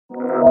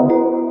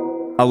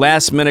A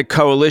last-minute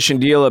coalition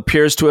deal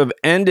appears to have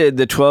ended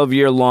the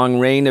 12-year-long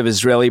reign of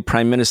Israeli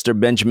Prime Minister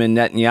Benjamin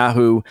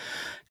Netanyahu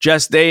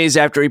just days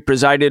after he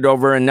presided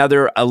over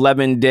another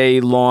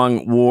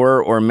 11-day-long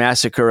war or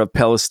massacre of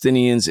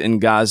Palestinians in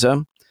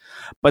Gaza.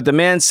 But the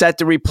man set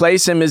to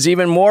replace him is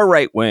even more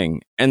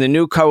right-wing, and the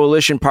new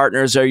coalition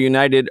partners are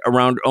united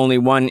around only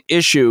one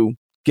issue: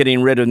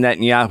 getting rid of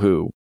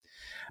Netanyahu.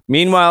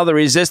 Meanwhile, the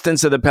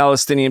resistance of the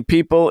Palestinian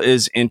people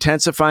is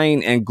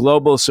intensifying and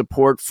global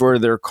support for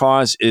their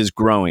cause is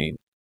growing.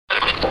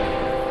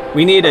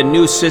 We need a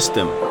new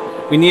system.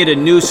 We need a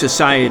new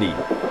society.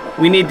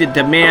 We need to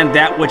demand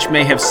that which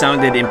may have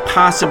sounded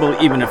impossible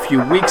even a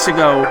few weeks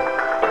ago,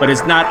 but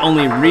is not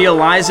only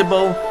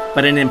realizable,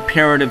 but an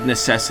imperative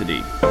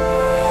necessity.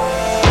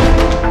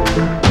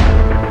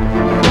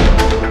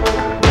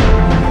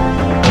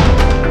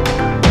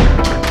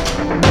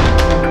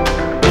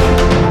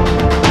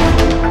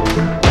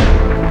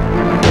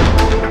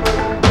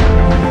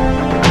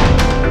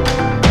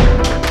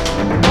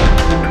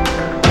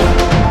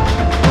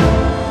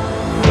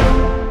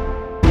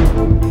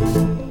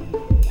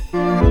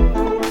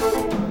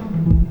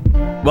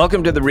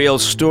 Welcome to The Real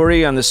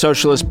Story on the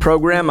Socialist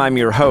Program. I'm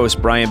your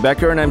host, Brian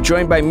Becker, and I'm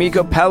joined by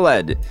Miko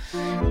Peled.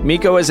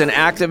 Miko is an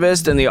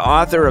activist and the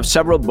author of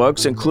several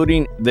books,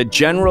 including The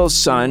General's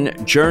Son,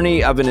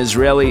 Journey of an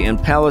Israeli in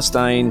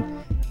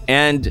Palestine,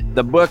 and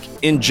the book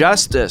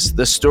Injustice,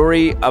 the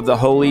Story of the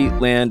Holy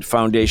Land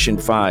Foundation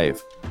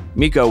 5.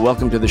 Miko,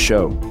 welcome to the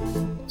show.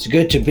 It's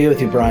good to be with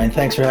you, Brian.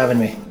 Thanks for having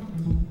me.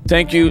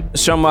 Thank you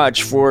so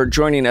much for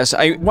joining us.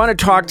 I want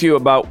to talk to you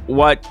about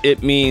what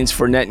it means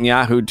for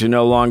Netanyahu to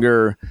no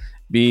longer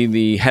be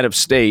the head of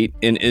state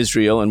in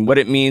Israel and what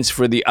it means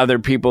for the other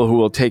people who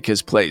will take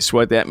his place,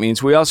 what that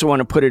means. We also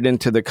want to put it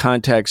into the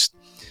context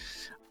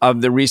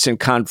of the recent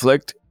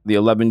conflict, the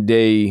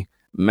 11-day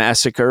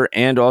massacre,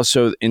 and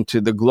also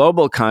into the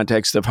global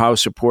context of how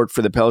support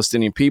for the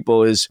Palestinian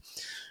people is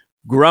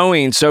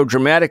growing so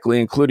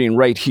dramatically, including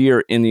right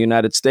here in the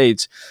United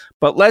States.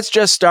 But let's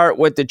just start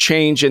with the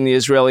change in the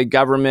Israeli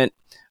government.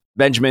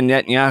 Benjamin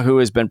Netanyahu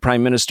has been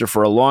prime minister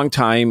for a long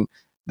time,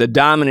 the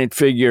dominant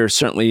figure,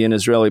 certainly in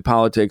Israeli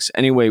politics.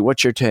 Anyway,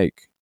 what's your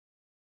take?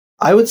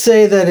 I would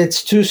say that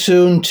it's too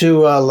soon to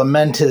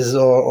lament his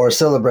or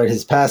celebrate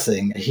his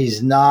passing.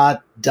 He's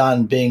not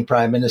done being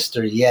prime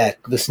minister yet.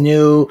 This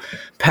new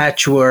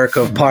patchwork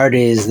of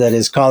parties that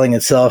is calling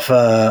itself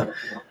a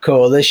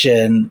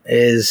coalition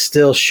is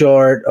still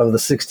short of the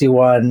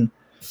 61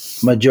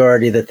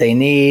 majority that they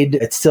need.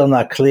 It's still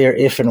not clear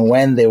if and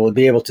when they will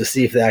be able to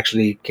see if they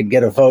actually can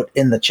get a vote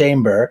in the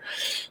chamber,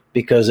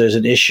 because there's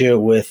an issue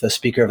with the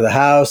Speaker of the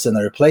House and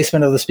the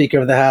replacement of the Speaker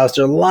of the House.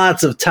 There are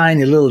lots of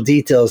tiny little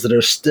details that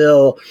are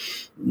still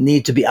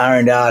need to be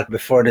ironed out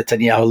before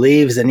Netanyahu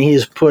leaves, and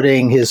he's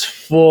putting his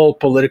full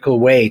political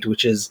weight,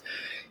 which is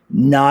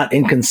not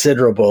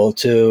inconsiderable,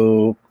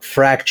 to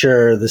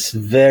fracture this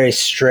very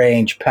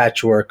strange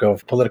patchwork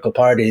of political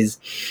parties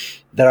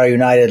that are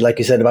united, like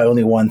you said, by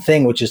only one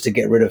thing, which is to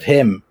get rid of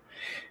him.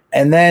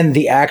 And then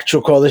the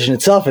actual coalition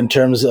itself, in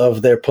terms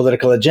of their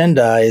political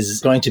agenda,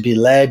 is going to be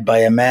led by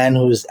a man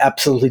who's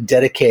absolutely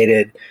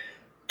dedicated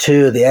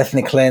to the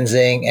ethnic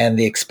cleansing and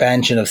the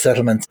expansion of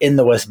settlements in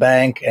the West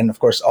Bank and, of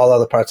course, all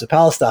other parts of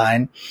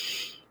Palestine,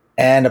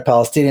 and a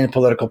Palestinian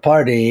political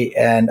party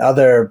and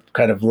other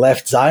kind of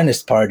left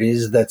Zionist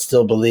parties that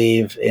still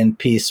believe in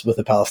peace with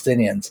the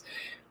Palestinians.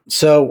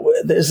 So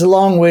there's a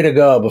long way to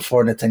go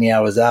before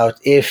Netanyahu is out,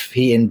 if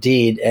he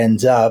indeed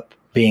ends up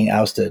being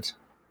ousted.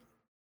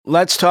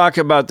 Let's talk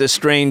about the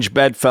strange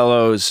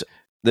bedfellows,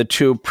 the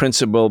two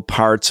principal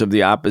parts of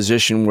the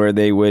opposition where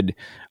they would,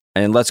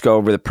 and let's go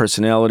over the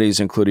personalities,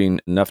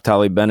 including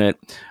Naftali Bennett,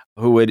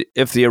 who would,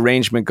 if the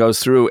arrangement goes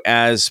through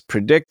as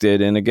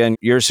predicted, and again,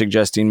 you're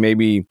suggesting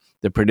maybe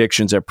the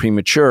predictions are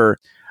premature,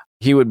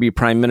 he would be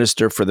prime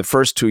minister for the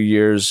first 2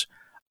 years,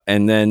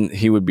 and then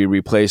he would be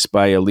replaced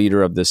by a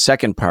leader of the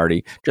second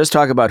party. Just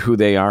talk about who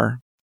they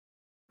are.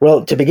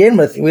 Well, to begin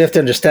with, we have to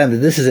understand that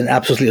this is an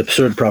absolutely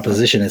absurd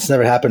proposition. It's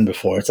never happened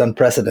before. It's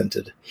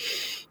unprecedented.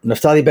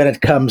 Naftali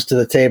Bennett comes to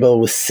the table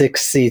with 6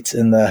 seats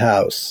in the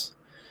House.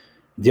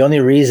 The only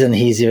reason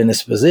he's even in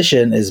this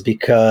position is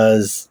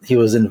because he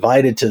was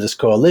invited to this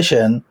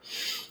coalition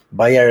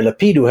by Yair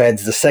Lapid, who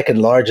heads the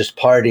second largest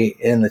party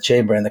in the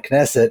chamber, in the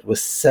Knesset, with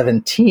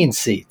 17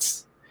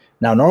 seats.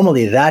 Now,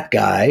 normally that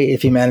guy,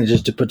 if he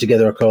manages to put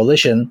together a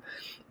coalition,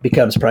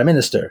 becomes prime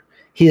minister.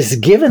 He has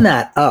given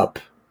that up.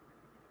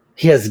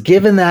 He has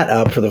given that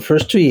up for the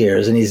first 2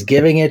 years, and he's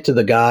giving it to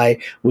the guy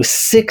with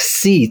 6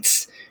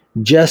 seats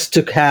just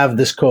to have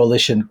this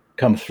coalition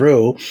come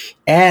through.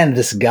 And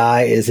this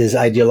guy is his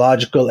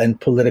ideological and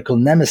political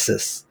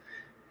nemesis.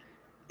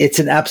 It's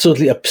an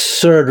absolutely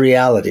absurd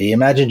reality.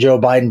 Imagine Joe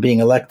Biden being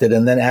elected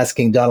and then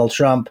asking Donald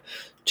Trump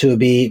to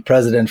be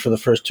president for the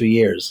first 2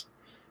 years.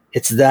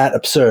 It's that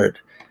absurd.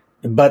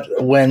 But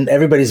when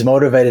everybody's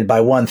motivated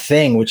by one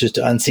thing, which is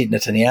to unseat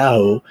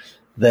Netanyahu,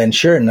 then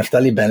sure,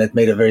 Naftali Bennett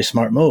made a very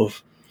smart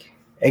move.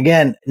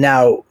 Again,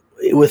 now,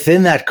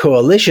 within that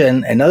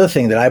coalition, another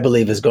thing that I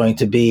believe is going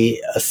to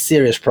be a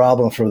serious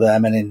problem for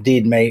them and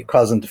indeed may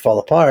cause them to fall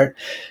apart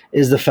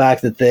is the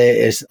fact that there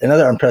is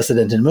another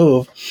unprecedented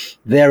move.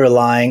 They're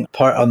relying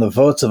part on the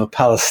votes of a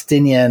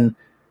Palestinian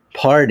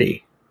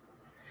party.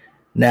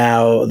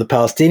 Now, the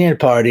Palestinian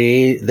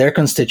party, their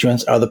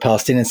constituents are the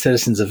Palestinian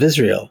citizens of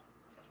Israel.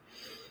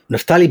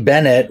 Naftali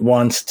Bennett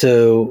wants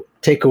to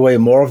take away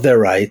more of their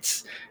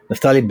rights.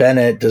 Naftali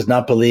Bennett does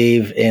not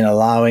believe in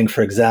allowing,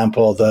 for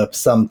example, the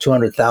some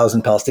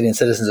 200,000 Palestinian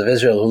citizens of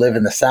Israel who live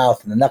in the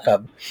south, in the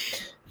Nakab,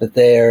 that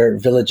their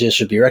villages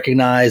should be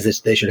recognized,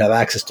 that they should have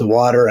access to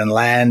water and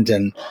land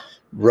and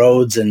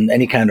roads and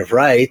any kind of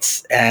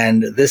rights.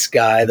 And this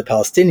guy, the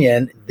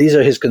Palestinian, these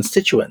are his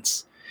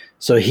constituents.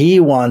 So he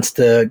wants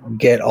to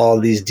get all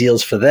these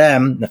deals for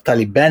them.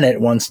 Naftali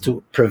Bennett wants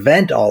to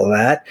prevent all of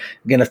that.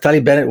 Again,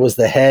 Naftali Bennett was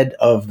the head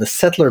of the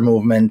settler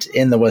movement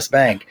in the West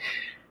Bank.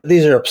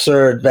 These are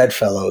absurd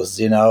bedfellows,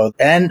 you know.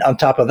 And on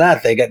top of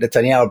that, they get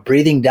Netanyahu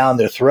breathing down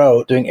their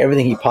throat, doing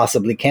everything he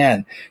possibly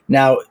can.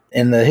 Now,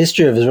 in the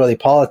history of Israeli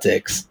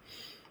politics,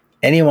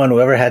 anyone who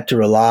ever had to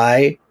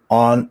rely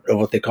on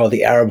what they call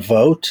the Arab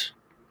vote,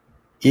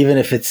 even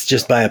if it's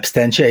just by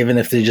abstention, even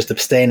if they just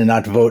abstain and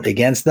not vote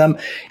against them,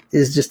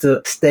 is just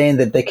a stain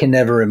that they can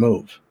never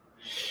remove.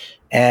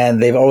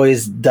 And they've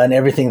always done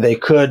everything they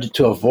could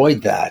to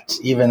avoid that,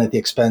 even at the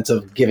expense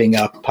of giving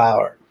up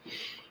power.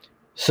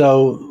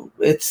 So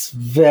it's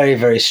very,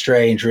 very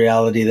strange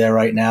reality there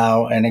right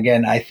now. And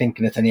again, I think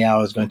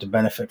Netanyahu is going to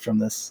benefit from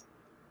this.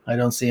 I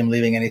don't see him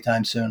leaving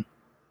anytime soon.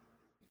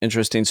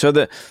 Interesting. So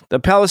the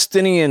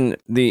Palestinian,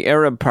 the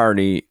Arab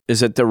party,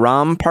 is it the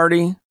Ram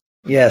party?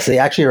 Yes, they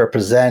actually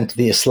represent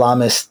the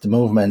Islamist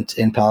movement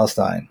in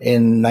Palestine,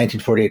 in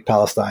 1948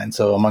 Palestine,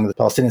 so among the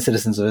Palestinian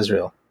citizens of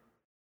Israel.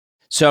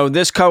 So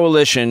this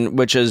coalition,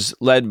 which is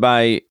led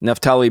by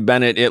Naftali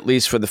Bennett, at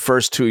least for the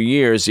first 2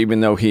 years,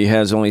 even though he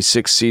has only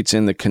 6 seats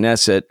in the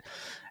Knesset,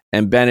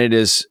 and Bennett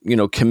is,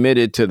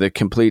 committed to the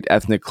complete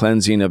ethnic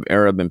cleansing of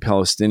Arab and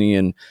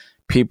Palestinian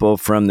people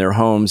from their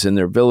homes and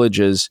their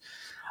villages,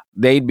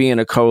 they'd be in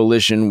a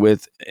coalition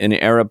with an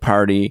Arab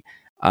party,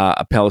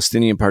 a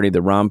Palestinian party,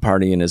 the Ram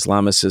party, an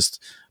Islamist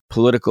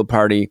political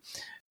party,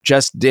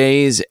 just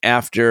days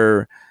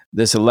after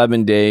this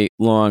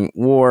 11-day-long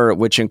war,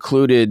 which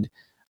included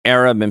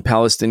Arab and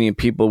Palestinian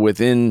people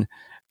within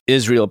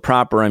Israel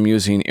proper, I'm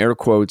using air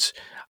quotes,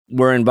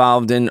 were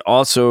involved in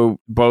also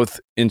both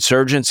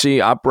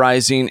insurgency,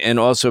 uprising, and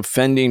also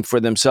fending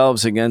for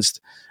themselves against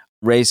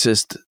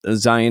racist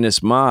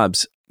Zionist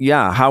mobs.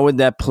 Yeah, how would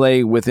that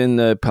play within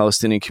the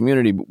Palestinian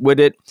community? Would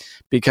it,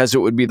 because it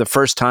would be the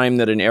first time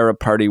that an Arab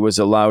party was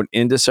allowed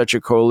into such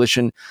a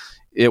coalition,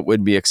 it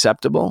would be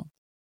acceptable?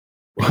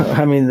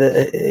 I mean,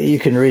 you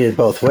can read it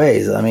both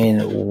ways. I mean,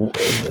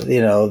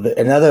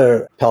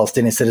 another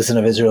Palestinian citizen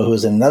of Israel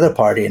who's in another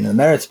party, in the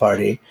Meretz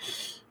party,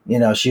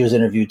 she was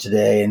interviewed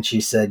today and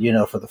she said,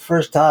 for the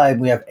first time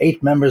we have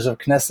 8 members of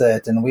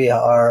Knesset and we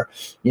are,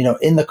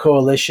 in the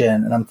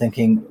coalition. And I'm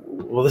thinking,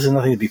 well, this is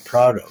nothing to be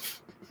proud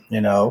of,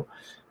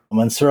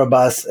 Mansour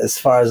Abbas, as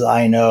far as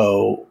I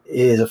know,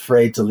 is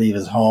afraid to leave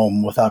his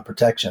home without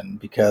protection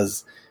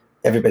because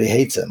everybody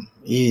hates him.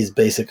 He's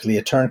basically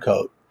a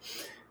turncoat.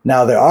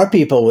 Now, there are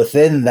people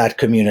within that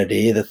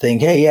community that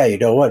think, hey, yeah, you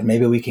know what?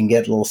 Maybe we can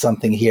get a little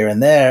something here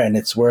and there and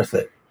it's worth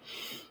it.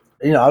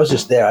 I was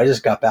just there. I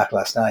just got back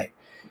last night.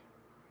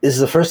 This is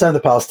the first time the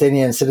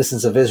Palestinian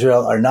citizens of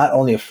Israel are not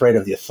only afraid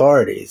of the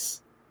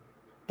authorities,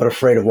 but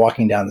afraid of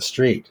walking down the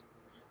street.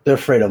 They're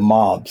afraid of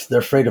mobs. They're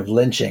afraid of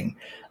lynching.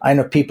 I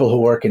know people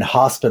who work in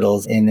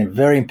hospitals in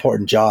very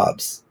important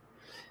jobs,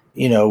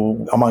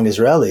 among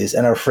Israelis,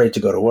 and are afraid to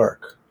go to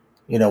work.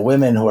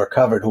 Women who are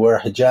covered, who wear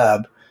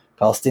hijab,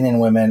 Palestinian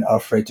women are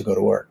afraid to go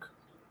to work.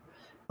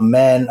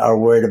 Men are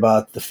worried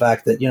about the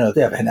fact that,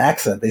 they have an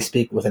accent. They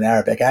speak with an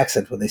Arabic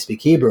accent when they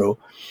speak Hebrew,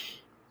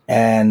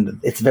 and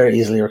it's very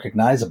easily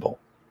recognizable.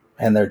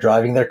 And they're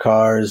driving their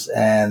cars,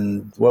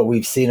 and what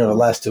we've seen over the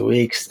last 2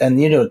 weeks, and,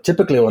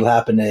 typically what will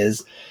happen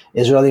is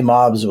Israeli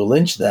mobs will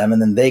lynch them,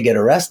 and then they get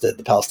arrested.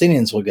 The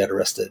Palestinians will get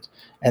arrested,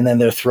 and then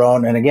they're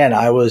thrown. And again,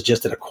 I was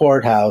just at a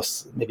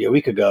courthouse maybe a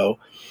week ago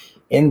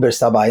in Bir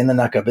Saba, in the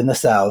Nakab, in the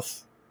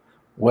south,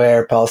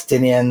 where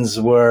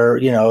Palestinians were,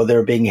 they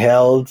were being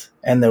held,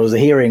 and there was a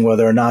hearing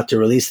whether or not to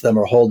release them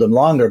or hold them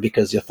longer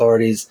because the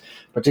authorities,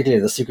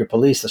 particularly the secret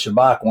police, the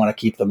Shabak, want to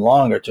keep them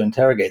longer to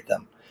interrogate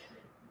them.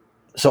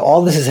 So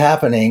all this is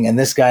happening, and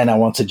this guy now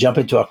wants to jump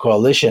into a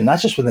coalition, not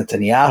just with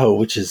Netanyahu,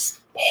 which is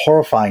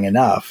horrifying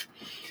enough,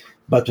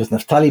 but with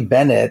Naftali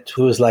Bennett,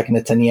 who is like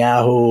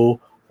Netanyahu,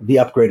 the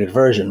upgraded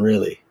version,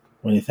 really,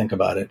 when you think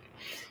about it,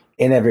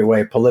 in every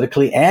way,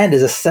 politically, and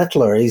is a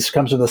settler. He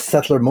comes from the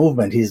settler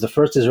movement. He's the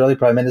first Israeli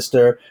prime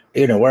minister,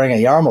 wearing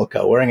a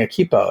yarmulke, wearing a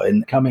kippah,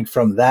 and coming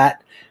from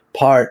that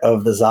part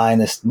of the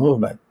Zionist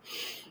movement.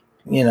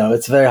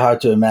 It's very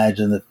hard to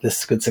imagine that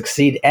this could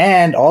succeed.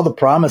 And all the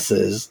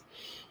promises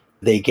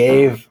they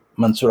gave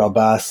Mansour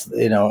Abbas,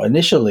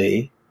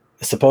 initially,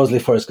 supposedly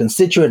for his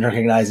constituent,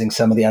 recognizing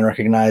some of the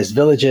unrecognized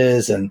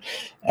villages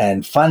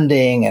and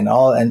funding and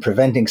all, and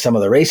preventing some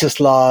of the racist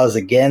laws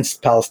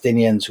against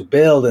Palestinians who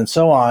build and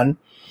so on.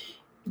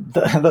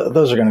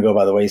 Those are going to go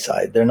by the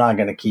wayside. They're not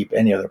going to keep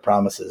any of their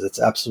promises. It's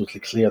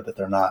absolutely clear that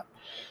they're not.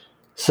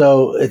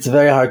 So it's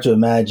very hard to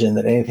imagine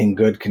that anything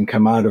good can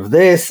come out of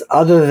this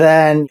other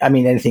than,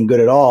 anything good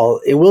at all.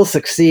 It will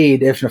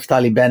succeed if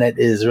Naftali Bennett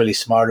is really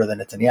smarter than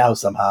Netanyahu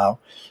somehow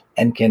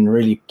and can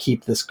really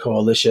keep this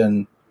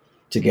coalition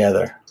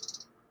together.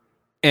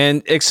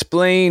 And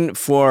explain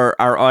for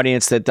our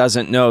audience that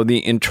doesn't know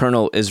the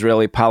internal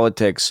Israeli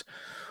politics,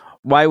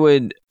 why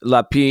would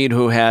Lapid,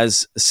 who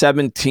has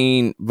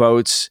 17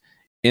 votes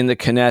in the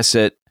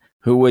Knesset,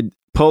 who would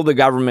pull the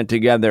government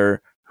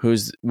together,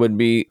 would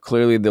be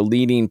clearly the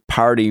leading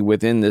party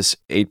within this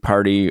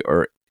 8-party,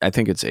 or I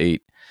think it's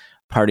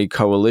 8-party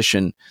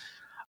coalition,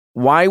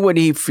 why would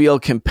he feel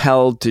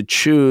compelled to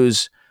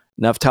choose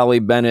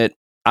Naftali Bennett,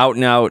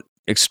 out-and-out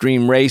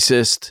extreme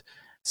racist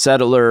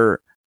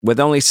settler, with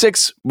only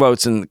 6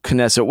 votes in the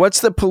Knesset? What's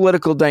the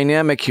political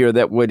dynamic here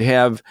that would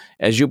have,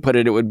 as you put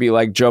it, it would be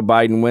like Joe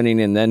Biden winning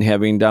and then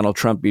having Donald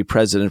Trump be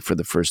president for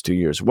the first 2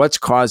 years? What's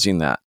causing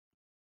that?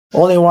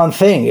 Only one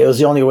thing. It was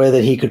the only way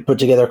that he could put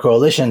together a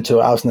coalition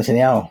to oust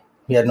Netanyahu.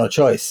 He had no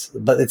choice.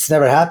 But it's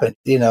never happened,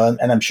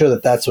 and I'm sure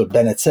that that's what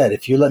Bennett said.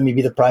 If you let me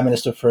be the prime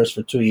minister first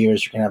for 2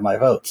 years, you can have my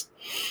votes.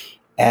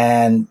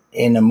 And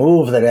in a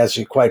move that is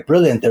actually quite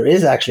brilliant, there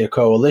is actually a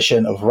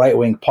coalition of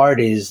right-wing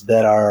parties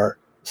that are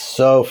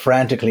so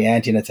frantically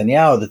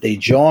anti-Netanyahu that they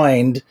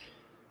joined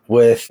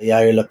with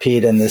Yair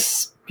Lapid and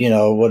this,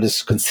 what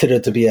is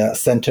considered to be a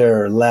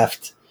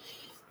center-left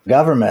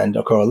government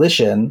or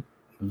coalition.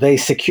 They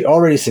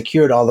already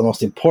secured all the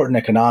most important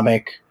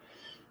economic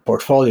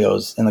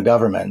portfolios in the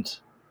government,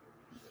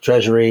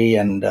 treasury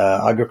and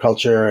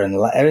agriculture and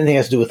everything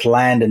has to do with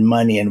land and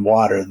money and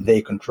water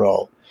they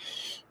control,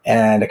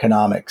 and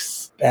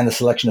economics, and the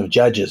selection of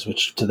judges,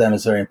 which to them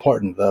is very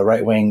important. The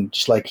right wing,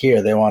 just like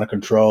here, they want to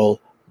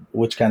control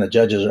which kind of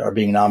judges are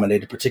being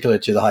nominated, particularly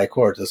to the High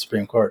Court, the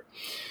Supreme Court.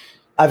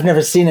 I've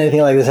never seen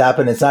anything like this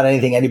happen. It's not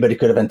anything anybody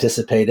could have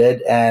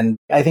anticipated. And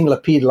I think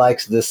Lapid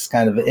likes this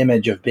kind of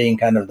image of being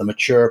kind of the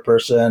mature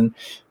person,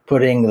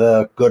 putting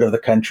the good of the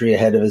country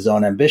ahead of his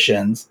own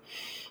ambitions.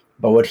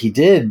 But what he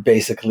did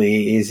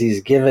basically is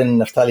he's given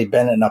Naftali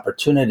Bennett an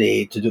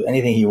opportunity to do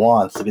anything he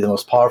wants, to be the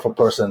most powerful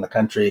person in the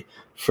country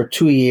for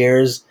 2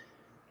 years,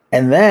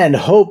 and then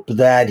hope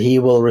that he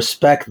will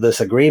respect this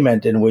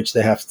agreement in which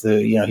they have to,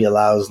 he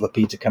allows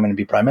Lapid to come in and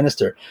be prime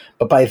minister.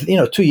 But by,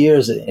 2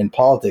 years in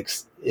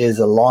politics is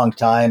a long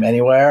time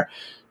anywhere.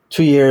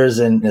 2 years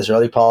in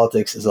Israeli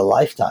politics is a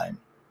lifetime.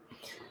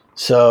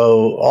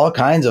 So all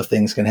kinds of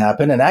things can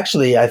happen. And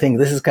actually, I think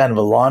this is kind of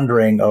a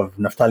laundering of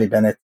Naftali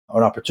Bennett,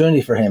 an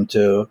opportunity for him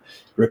to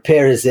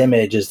repair his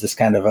image as this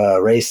kind of a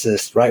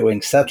racist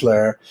right-wing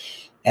settler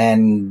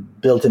and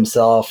build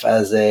himself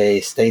as a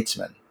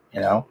statesman,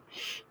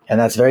 And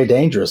that's very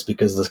dangerous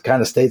because the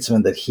kind of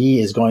statesman that he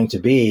is going to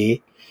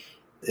be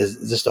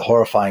is just a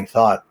horrifying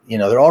thought.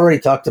 They're already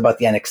talked about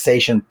the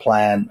annexation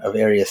plan of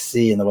Area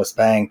C in the West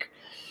Bank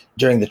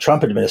during the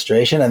Trump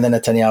administration, and then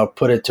Netanyahu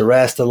put it to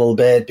rest a little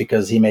bit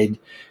because he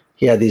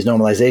had these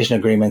normalization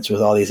agreements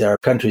with all these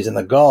Arab countries in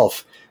the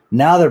Gulf.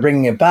 Now they're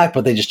bringing it back,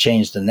 but they just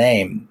changed the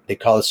name. They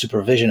call it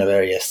supervision of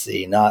Area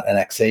C, not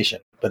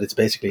annexation, but it's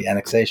basically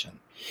annexation.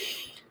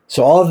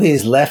 So all of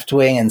these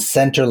left-wing and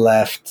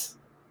center-left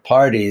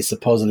parties,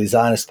 supposedly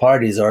Zionist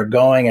parties, are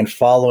going and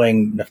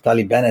following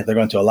Naftali Bennett. They're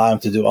going to allow him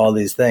to do all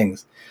these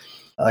things.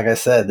 Like I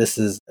said,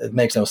 it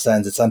makes no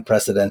sense. It's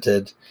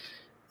unprecedented.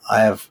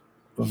 I have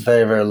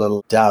very, very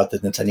little doubt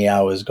that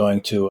Netanyahu is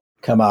going to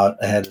come out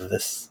ahead of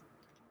this.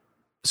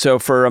 So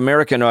for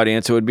American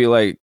audience, it would be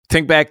like,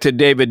 think back to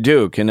David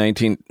Duke in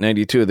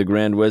 1992, the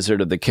Grand Wizard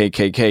of the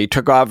KKK. He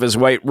took off his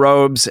white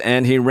robes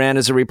and he ran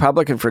as a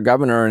Republican for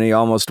governor and he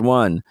almost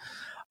won.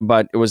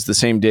 But it was the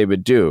same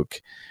David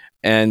Duke.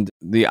 And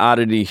the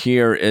oddity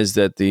here is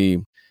that the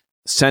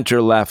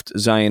center-left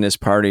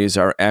Zionist parties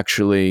are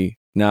actually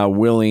now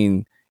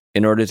willing,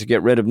 in order to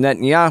get rid of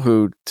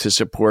Netanyahu, to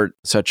support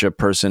such a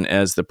person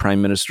as the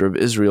prime minister of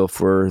Israel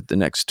for the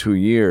next 2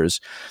 years.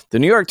 The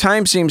New York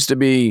Times seems to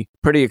be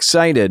pretty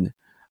excited.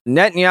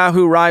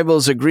 Netanyahu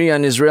rivals agree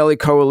on Israeli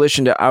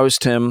coalition to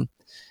oust him.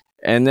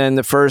 And then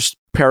the first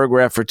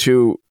paragraph or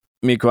two,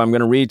 Miko, I'm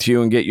going to read to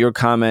you and get your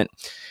comment.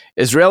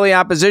 Israeli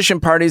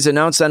opposition parties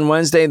announced on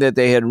Wednesday that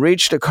they had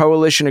reached a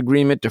coalition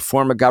agreement to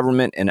form a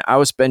government and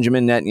oust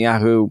Benjamin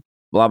Netanyahu,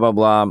 blah, blah,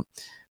 blah.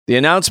 The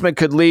announcement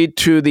could lead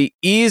to the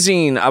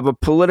easing of a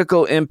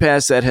political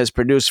impasse that has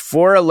produced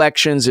 4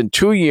 elections in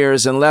 2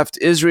 years and left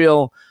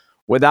Israel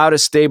without a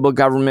stable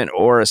government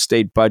or a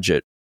state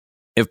budget.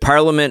 If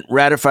Parliament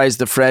ratifies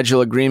the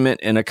fragile agreement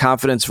in a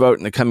confidence vote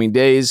in the coming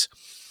days,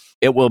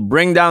 it will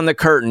bring down the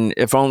curtain,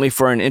 if only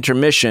for an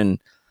intermission,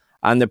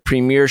 on the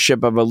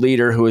premiership of a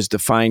leader who has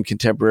defined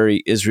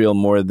contemporary Israel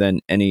more than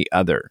any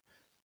other.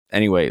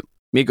 Anyway,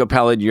 Miko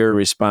Peled, your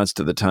response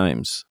to the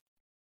Times.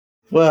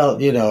 Well,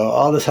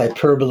 all this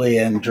hyperbole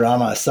and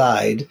drama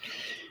aside,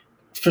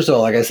 First of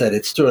all, like I said,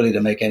 it's too early to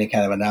make any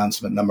kind of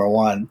announcement, number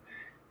one.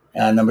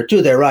 Number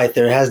two, they're right.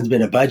 There hasn't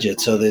been a budget.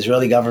 So the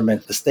Israeli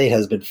government, the state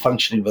has been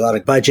functioning without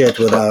a budget,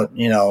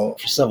 for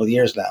several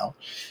years now,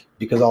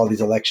 because all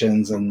these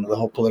elections and the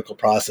whole political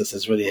process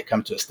has really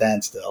come to a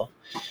standstill.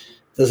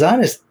 The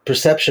Zionist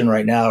perception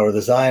right now, or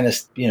the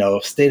Zionist,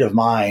 state of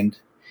mind,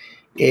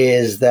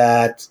 is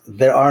that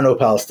there are no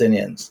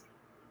Palestinians.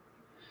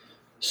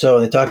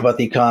 So they talk about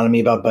the economy,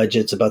 about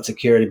budgets, about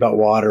security, about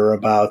water,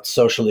 about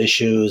social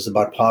issues,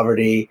 about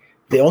poverty.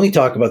 They only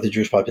talk about the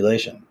Jewish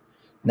population.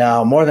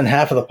 Now, more than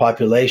half of the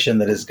population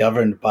that is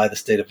governed by the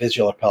state of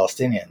Israel are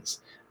Palestinians.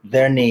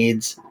 Their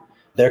needs,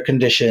 their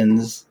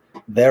conditions,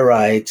 their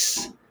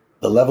rights,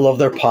 the level of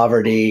their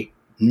poverty,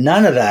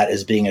 none of that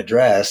is being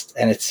addressed,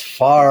 and it's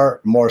far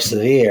more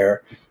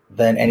severe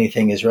than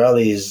anything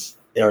Israelis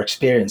are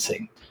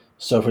experiencing.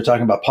 So if we're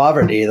talking about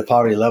poverty, the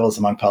poverty levels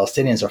among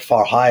Palestinians are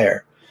far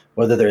higher,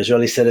 whether they're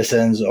Israeli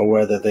citizens or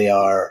whether they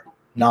are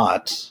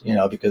not,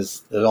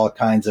 because there's all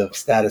kinds of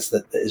status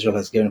that Israel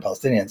has given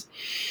Palestinians.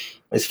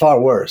 It's far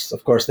worse.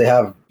 Of course, they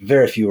have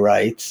very few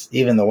rights,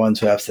 even the ones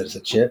who have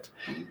citizenship.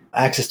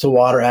 Access to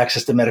water,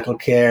 access to medical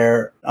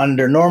care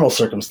under normal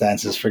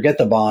circumstances. Forget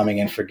the bombing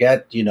and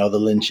forget, the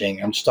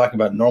lynching. I'm just talking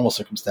about normal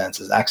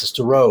circumstances. Access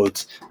to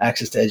roads,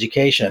 access to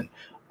education.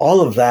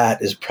 All of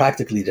that is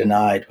practically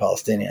denied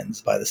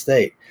Palestinians by the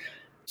state.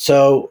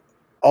 So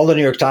all the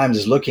New York Times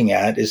is looking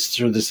at is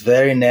through this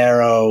very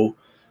narrow,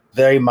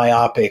 very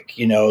myopic,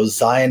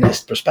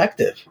 Zionist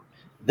perspective.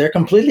 They're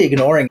completely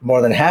ignoring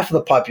more than half of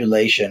the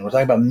population. We're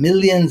talking about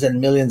millions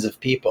and millions of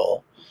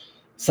people.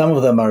 Some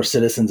of them are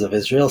citizens of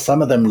Israel.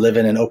 Some of them live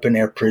in an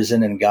open-air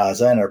prison in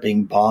Gaza and are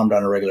being bombed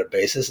on a regular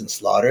basis and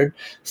slaughtered.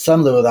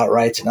 Some live without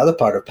rights in other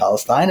part of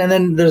Palestine. And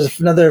then there's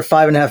another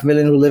 5.5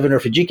 million who live in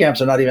refugee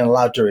camps and are not even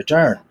allowed to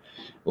return,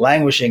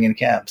 languishing in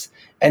camps.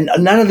 And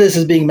none of this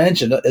is being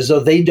mentioned as though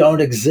they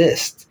don't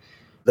exist.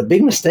 The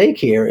big mistake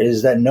here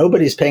is that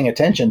nobody's paying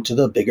attention to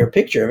the bigger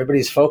picture.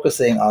 Everybody's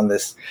focusing on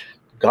this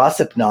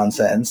gossip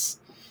nonsense.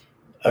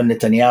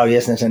 Netanyahu,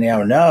 yes,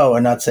 Netanyahu, no,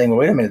 and not saying, well,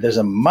 wait a minute, there's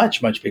a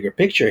much, much bigger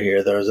picture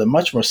here. There's a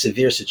much more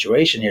severe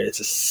situation here.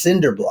 It's a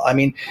cinder block. I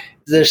mean,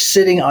 they're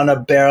sitting on a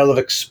barrel of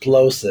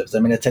explosives. I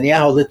mean,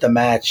 Netanyahu lit the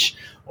match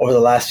over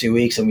the last few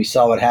weeks, and we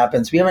saw what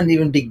happens. We haven't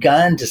even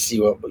begun to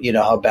see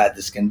how bad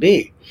this can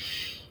be.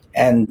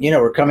 And,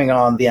 we're coming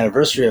on the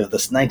anniversary of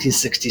this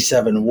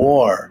 1967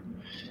 war.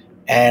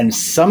 And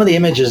some of the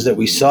images that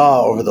we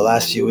saw over the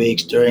last few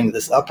weeks during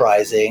this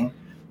uprising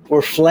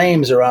were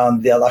flames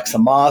around the Al-Aqsa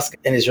Mosque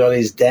and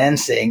Israelis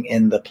dancing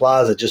in the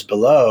plaza just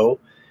below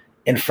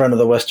in front of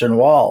the Western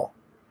Wall.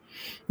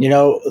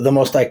 The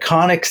most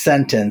iconic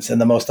sentence and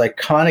the most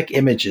iconic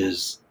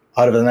images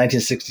out of the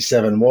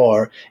 1967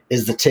 war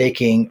is the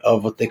taking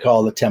of what they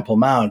call the Temple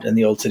Mount in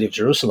the old city of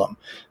Jerusalem.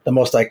 The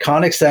most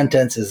iconic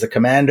sentence is the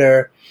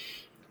commander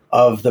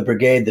of the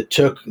brigade that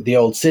took the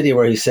old city,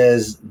 where he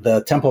says,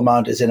 the Temple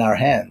Mount is in our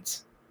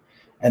hands.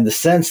 And the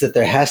sense that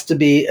there has to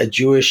be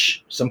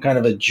some kind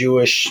of a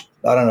Jewish,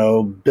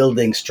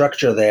 building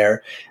structure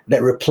there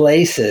that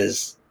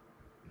replaces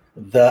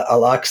the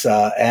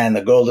Al-Aqsa and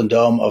the Golden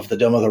Dome of the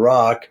Dome of the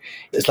Rock.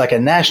 It's like a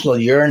national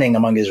yearning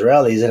among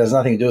Israelis that has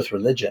nothing to do with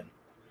religion.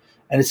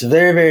 And it's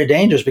very, very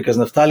dangerous because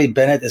Naftali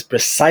Bennett is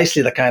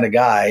precisely the kind of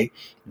guy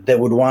that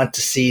would want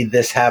to see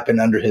this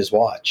happen under his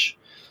watch.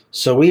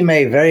 So we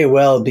may very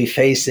well be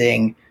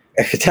facing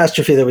a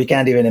catastrophe that we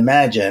can't even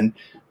imagine,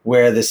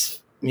 where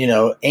this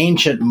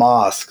ancient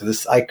mosque,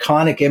 this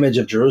iconic image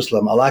of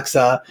Jerusalem,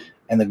 Al-Aqsa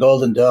and the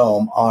Golden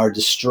Dome, are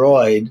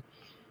destroyed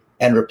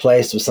and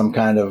replaced with some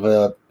kind of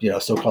a,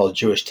 so-called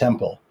Jewish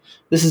temple.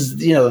 This is,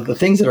 the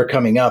things that are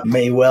coming up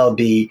may well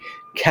be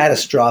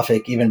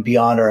catastrophic, even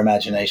beyond our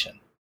imagination.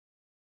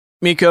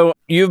 Miko,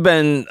 you've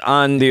been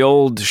on the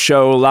old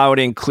show Loud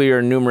and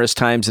Clear numerous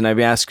times, and I've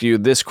asked you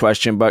this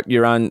question, but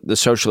you're on the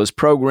Socialist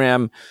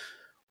Program.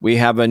 We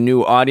have a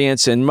new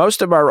audience, and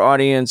most of our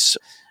audience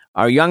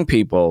are young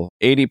people,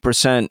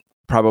 80%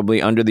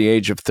 probably under the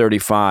age of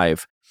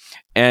 35.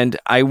 And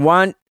I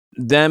want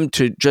them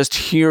to just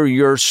hear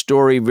your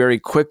story very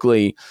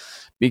quickly,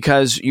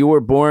 because you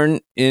were born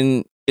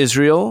in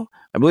Israel.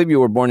 I believe you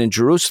were born in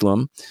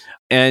Jerusalem,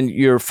 and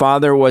your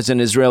father was an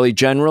Israeli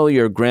general.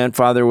 Your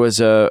grandfather was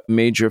a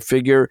major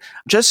figure.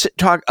 Just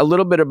talk a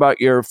little bit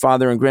about your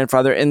father and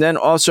grandfather, and then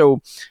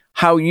also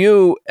how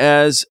you,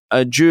 as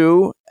a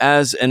Jew,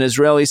 as an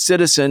Israeli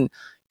citizen,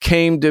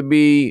 came to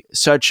be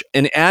such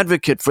an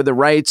advocate for the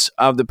rights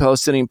of the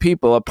Palestinian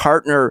people, a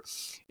partner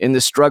in the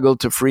struggle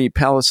to free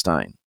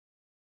Palestine.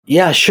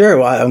 Yeah, sure.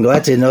 Well, I'm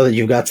glad to know that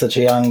you've got such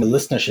a young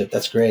listenership.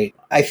 That's great.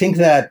 I think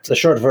that the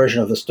short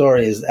version of the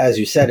story is, as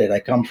you said it,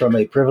 I come from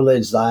a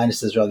privileged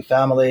Zionist Israeli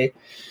family.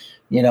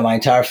 My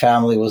entire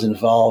family was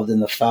involved in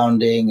the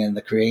founding and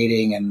the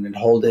creating and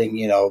holding,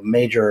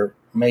 major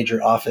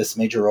office,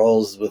 major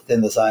roles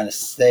within the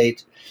Zionist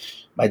state.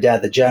 My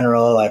dad, the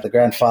general, I have the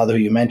grandfather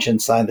who you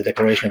mentioned, signed the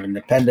Declaration of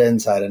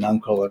Independence. I had an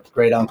uncle, a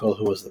great uncle,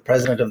 who was the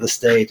president of the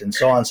state, and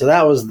so on. So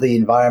that was the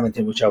environment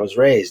in which I was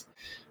raised.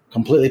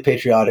 Completely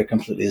patriotic,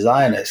 completely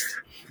Zionist.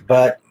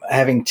 But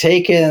having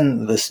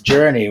taken this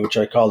journey, which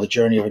I call the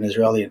journey of an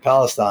Israeli in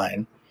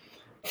Palestine,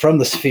 from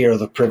the sphere of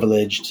the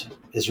privileged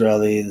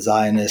Israeli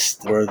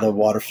Zionist, where the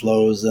water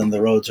flows and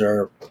the roads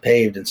are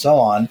paved and so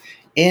on,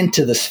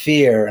 into the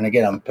sphere, and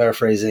again, I'm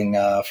paraphrasing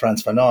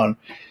Frantz Fanon,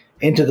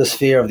 into the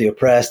sphere of the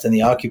oppressed and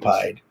the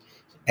occupied,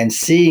 and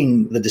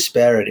seeing the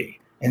disparity,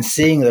 and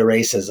seeing the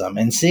racism,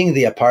 and seeing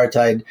the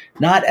apartheid,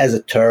 not as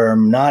a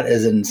term, not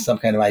as in some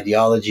kind of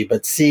ideology,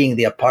 but seeing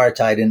the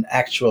apartheid in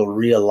actual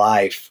real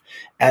life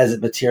as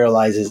it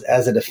materializes,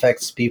 as it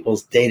affects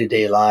people's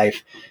day-to-day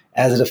life,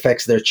 as it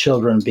affects their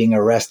children being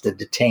arrested,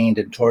 detained,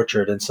 and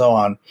tortured, and so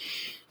on.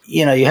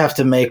 You know, you have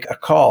to make a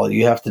call.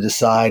 You have to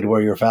decide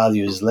where your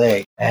values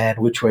lay and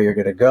which way you're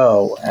going to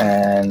go.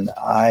 And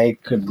I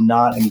could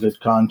not, in good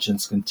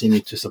conscience,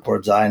 continue to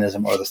support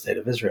Zionism or the State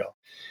of Israel.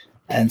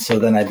 And so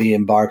then I'd be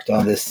embarked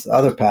on this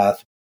other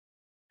path.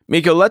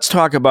 Miko, let's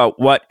talk about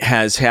what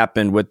has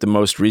happened with the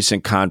most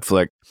recent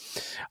conflict.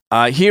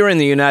 Here in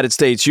the United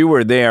States, you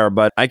were there,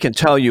 but I can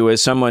tell you,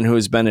 as someone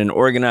who's been an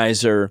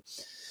organizer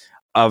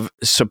of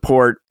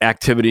support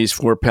activities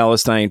for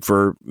Palestine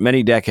for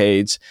many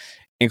decades,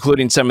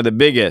 including some of the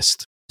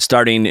biggest,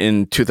 starting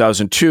in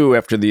 2002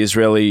 after the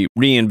Israeli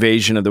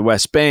re-invasion of the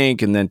West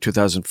Bank, and then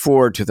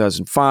 2004,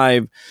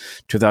 2005,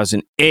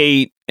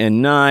 2008,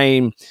 and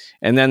 9,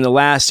 and then the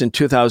last in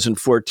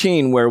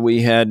 2014, where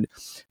we had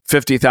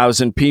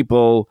 50,000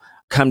 people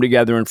come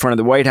together in front of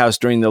the White House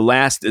during the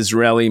last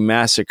Israeli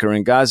massacre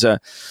in Gaza.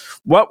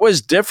 What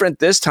was different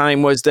this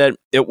time was that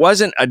it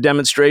wasn't a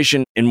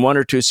demonstration in one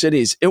or two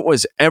cities. It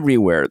was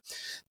everywhere.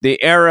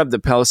 The Arab, the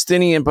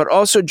Palestinian, but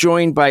also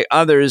joined by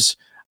others,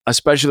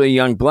 especially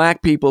young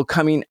Black people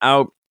coming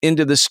out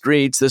into the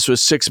streets. This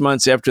was 6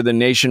 months after the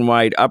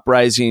nationwide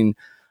uprising,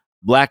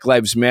 Black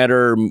Lives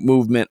Matter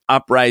movement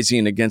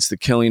uprising against the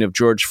killing of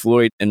George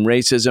Floyd and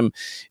racism.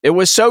 It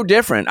was so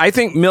different. I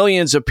think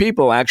millions of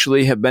people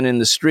actually have been in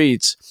the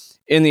streets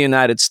in the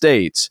United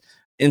States,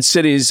 in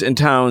cities and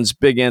towns,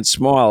 big and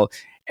small.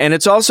 And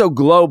it's also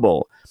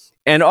global.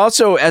 And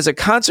also, as a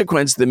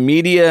consequence, the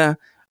media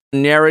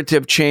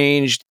narrative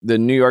changed. The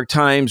New York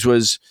Times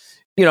was,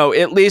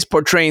 at least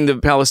portraying the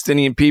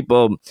Palestinian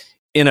people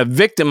in a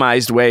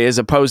victimized way, as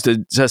opposed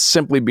to just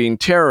simply being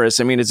terrorists.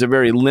 I mean, it's a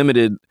very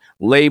limited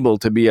label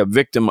to be a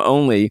victim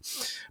only.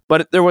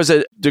 But there was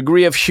a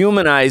degree of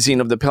humanizing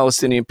of the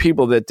Palestinian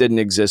people that didn't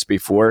exist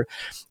before.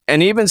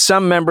 And even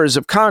some members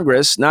of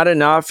Congress, not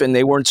enough, and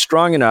they weren't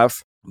strong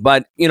enough,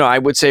 but, I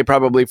would say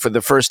probably for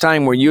the first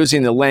time, we're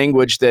using the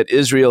language that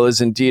Israel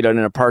is indeed an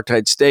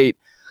apartheid state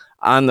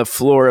on the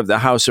floor of the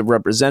House of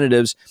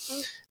Representatives.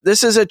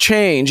 This is a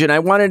change. And I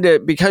wanted to,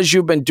 because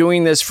you've been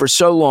doing this for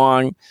so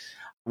long,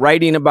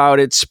 writing about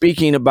it,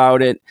 speaking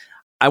about it,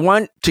 I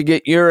want to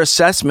get your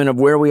assessment of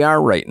where we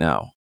are right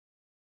now.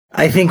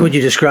 I think what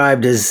you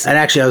described is, and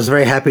actually I was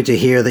very happy to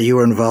hear that you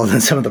were involved in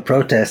some of the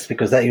protests,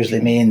 because that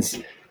usually means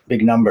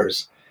big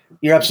numbers.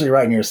 You're absolutely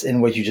right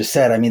in what you just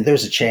said. I mean,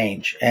 there's a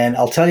change. And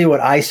I'll tell you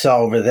what I saw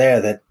over there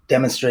that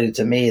demonstrated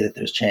to me that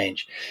there's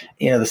change.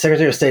 The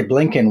Secretary of State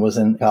Blinken was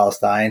in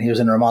Palestine. He was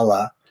in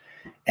Ramallah.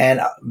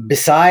 And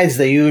besides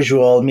the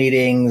usual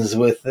meetings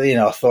with,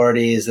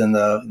 authorities and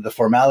the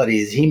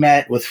formalities, he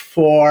met with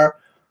 4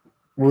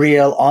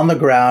 real,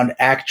 on-the-ground,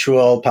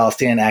 actual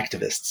Palestinian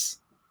activists.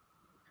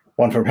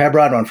 One from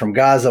Hebron, one from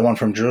Gaza, one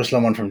from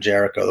Jerusalem, one from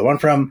Jericho. The one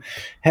from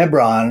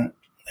Hebron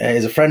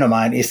is a friend of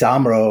mine, Issa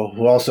Amro,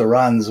 who also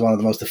runs one of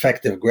the most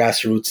effective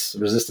grassroots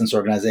resistance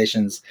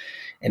organizations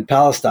in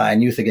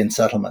Palestine, Youth Against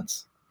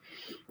Settlements.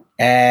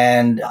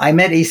 And I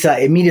met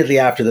Issa immediately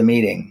after the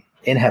meeting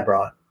in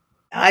Hebron.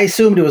 I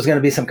assumed it was going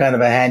to be some kind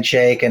of a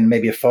handshake and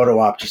maybe a photo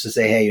op just to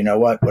say, hey, you know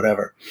what,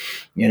 whatever.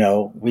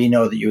 We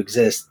know that you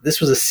exist. This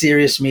was a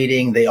serious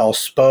meeting. They all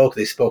spoke.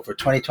 They spoke for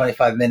 20,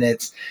 25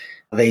 minutes.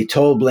 They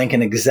told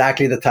Blinken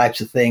exactly the types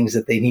of things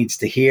that they needs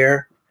to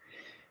hear.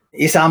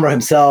 Issa Amro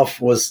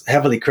himself was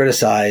heavily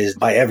criticized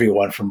by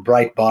everyone, from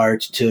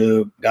Breitbart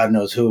to God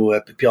knows who,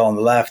 people on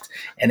the left,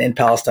 and in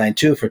Palestine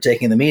too, for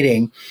taking the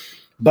meeting.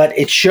 But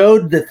it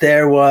showed that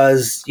there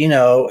was,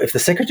 if the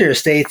Secretary of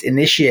State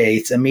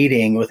initiates a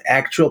meeting with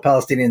actual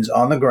Palestinians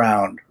on the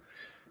ground,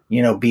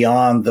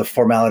 beyond the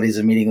formalities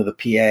of meeting with the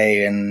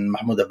PA and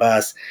Mahmoud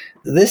Abbas,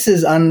 this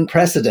is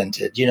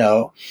unprecedented,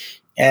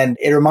 And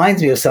it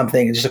reminds me of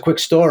something, just a quick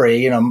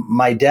story.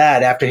 My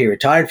dad, after he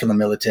retired from the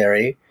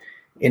military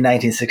in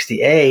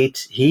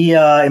 1968, he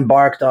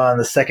embarked on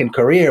the second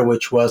career,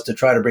 which was to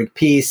try to bring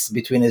peace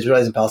between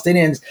Israelis and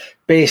Palestinians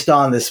based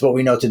on this, what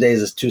we know today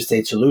as a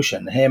 2-state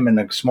solution. Him and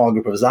a small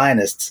group of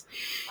Zionists,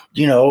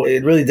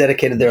 it really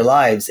dedicated their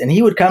lives. And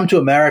he would come to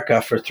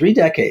America for 3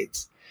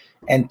 decades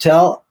and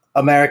tell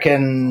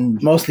American,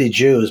 mostly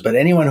Jews, but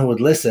anyone who would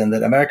listen,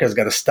 that America's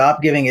got to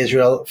stop giving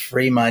Israel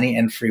free money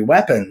and free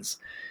weapons.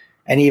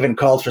 And he even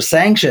called for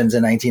sanctions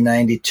in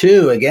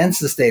 1992 against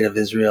the state of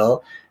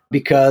Israel,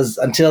 because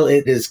until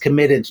it is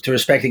committed to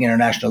respecting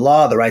international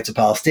law, the rights of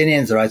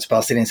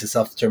Palestinians to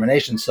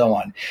self-determination, so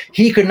on,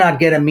 he could not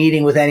get a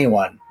meeting with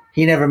anyone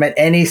He never met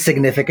any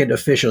significant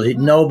official.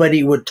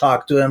 Nobody would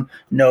talk to him.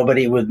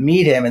 Nobody would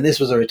meet him. And this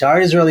was a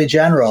retired Israeli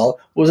general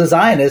who was a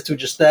Zionist who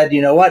just said,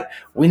 you know what?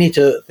 We need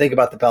to think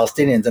about the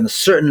Palestinians in a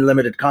certain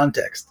limited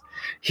context.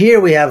 Here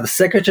we have the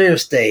Secretary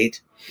of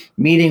State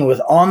meeting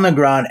with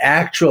on-the-ground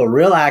actual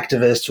real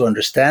activists who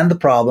understand the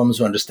problems,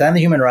 who understand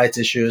the human rights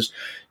issues,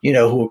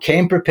 who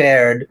came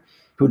prepared,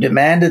 who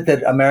demanded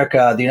that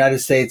America, the United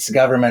States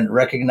government,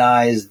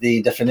 recognize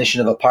the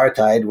definition of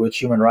apartheid, which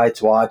Human Rights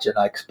Watch, and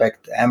I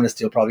expect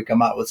Amnesty will probably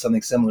come out with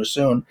something similar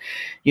soon.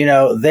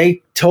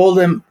 They told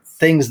him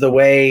things the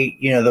way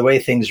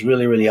things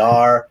really, really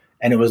are.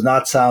 And it was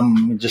not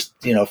some just,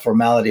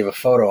 formality of a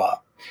photo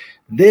op.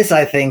 This,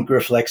 I think,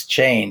 reflects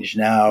change.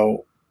 Now,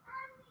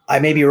 I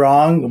may be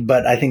wrong,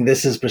 but I think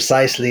this is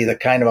precisely the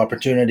kind of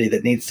opportunity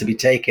that needs to be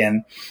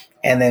taken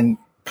and then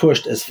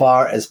pushed as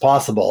far as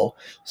possible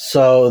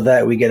so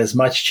that we get as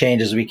much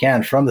change as we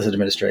can from this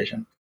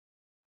administration.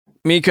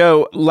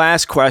 Miko,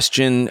 last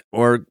question,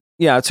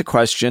 it's a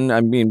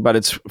question, but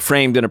it's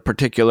framed in a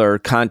particular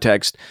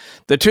context.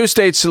 The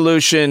two-state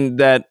solution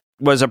that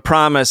was a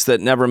promise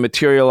that never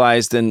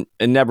materialized and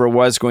never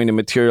was going to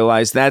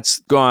materialize, that's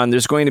gone.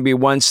 There's going to be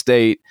one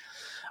state.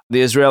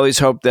 The Israelis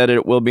hope that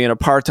it will be an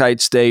apartheid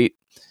state.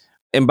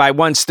 And by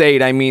one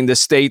state, I mean the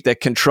state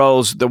that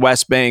controls the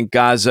West Bank,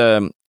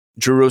 Gaza,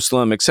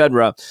 Jerusalem,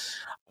 etc.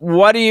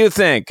 What do you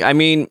think?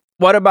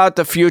 What about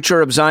the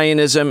future of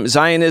Zionism?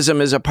 Zionism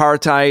is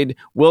apartheid.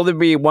 Will there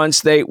be one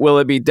state? Will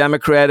it be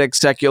democratic,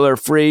 secular,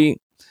 free,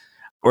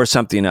 or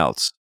something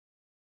else?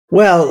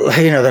 Well, the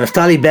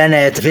Naftali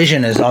Bennett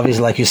vision is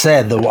obviously, like you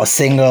said, the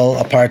single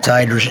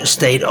apartheid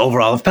state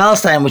overall of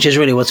Palestine, which is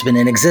really what's been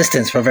in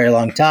existence for a very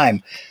long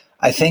time.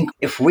 I think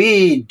if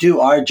we do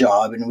our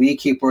job and we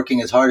keep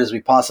working as hard as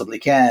we possibly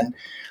can,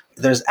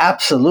 there's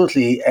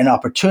absolutely an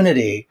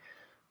opportunity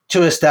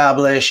to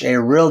establish a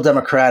real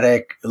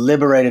democratic,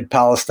 liberated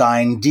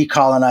Palestine,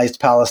 decolonized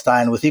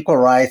Palestine with equal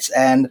rights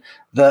and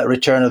the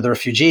return of the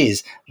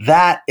refugees.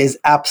 That is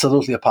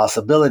absolutely a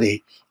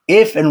possibility.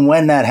 If and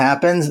when that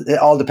happens, it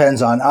all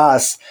depends on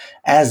us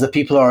as the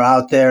people who are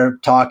out there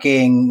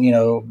talking,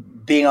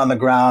 being on the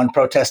ground,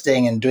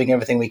 protesting and doing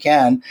everything we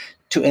can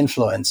to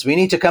influence. We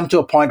need to come to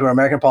a point where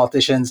American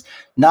politicians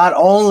not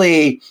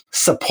only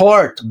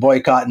support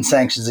boycott and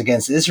sanctions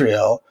against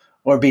Israel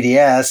or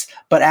BDS,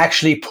 but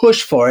actually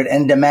push for it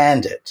and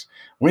demand it.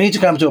 We need to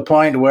come to a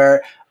point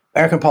where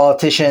American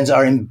politicians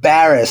are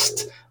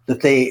embarrassed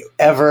that they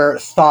ever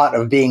thought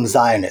of being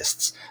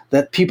Zionists,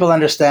 that people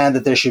understand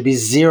that there should be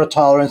zero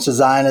tolerance to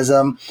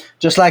Zionism,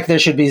 just like there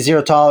should be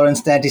zero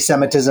tolerance to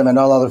anti-Semitism and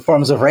all other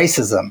forms of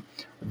racism.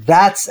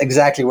 That's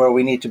exactly where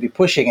we need to be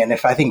pushing. And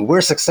if I think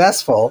we're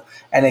successful,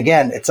 and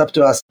again, it's up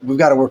to us, we've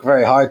got to work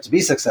very hard to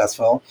be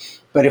successful.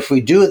 But if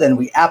we do, then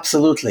we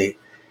absolutely,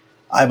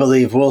 I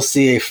believe, we'll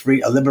see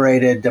a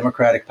liberated,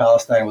 democratic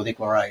Palestine with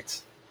equal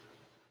rights.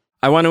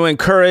 I want to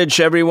encourage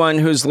everyone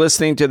who's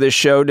listening to this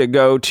show to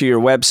go to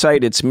your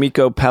website. It's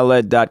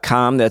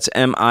mikopeled.com. That's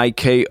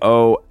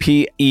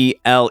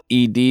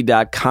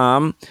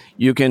MIKOPELED.com.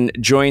 You can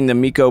join the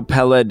Miko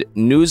Peled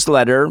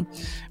newsletter.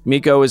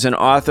 Miko is an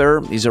author.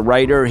 He's a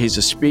writer. He's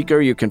a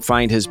speaker. You can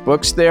find his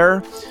books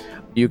there.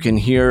 You can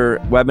hear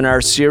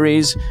webinar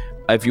series.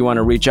 If you want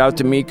to reach out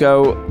to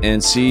Miko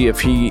and see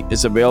if he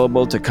is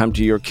available to come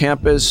to your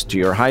campus, to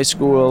your high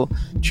school,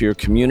 to your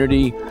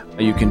community,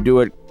 you can do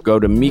it. Go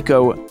to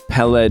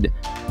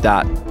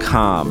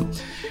mikopeled.com.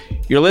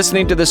 You're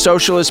listening to The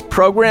Socialist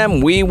Program.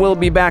 We will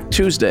be back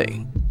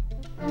Tuesday.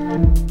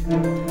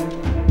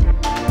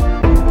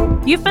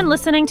 You've been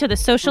listening to The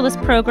Socialist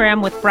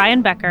Program with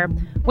Brian Becker,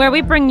 where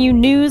we bring you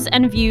news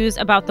and views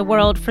about the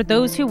world for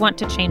those who want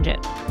to change it.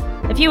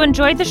 If you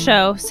enjoyed the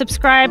show,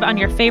 subscribe on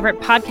your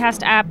favorite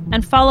podcast app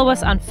and follow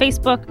us on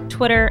Facebook,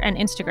 Twitter, and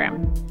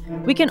Instagram.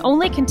 We can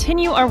only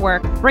continue our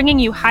work bringing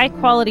you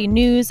high-quality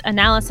news,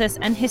 analysis,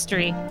 and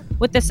history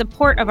with the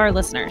support of our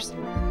listeners.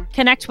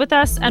 Connect with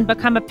us and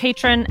become a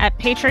patron at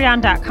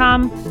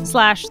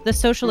patreon.com/The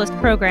Socialist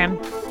Program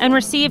and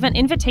receive an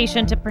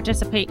invitation to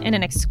participate in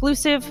an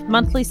exclusive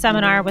monthly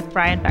seminar with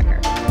Brian Becker.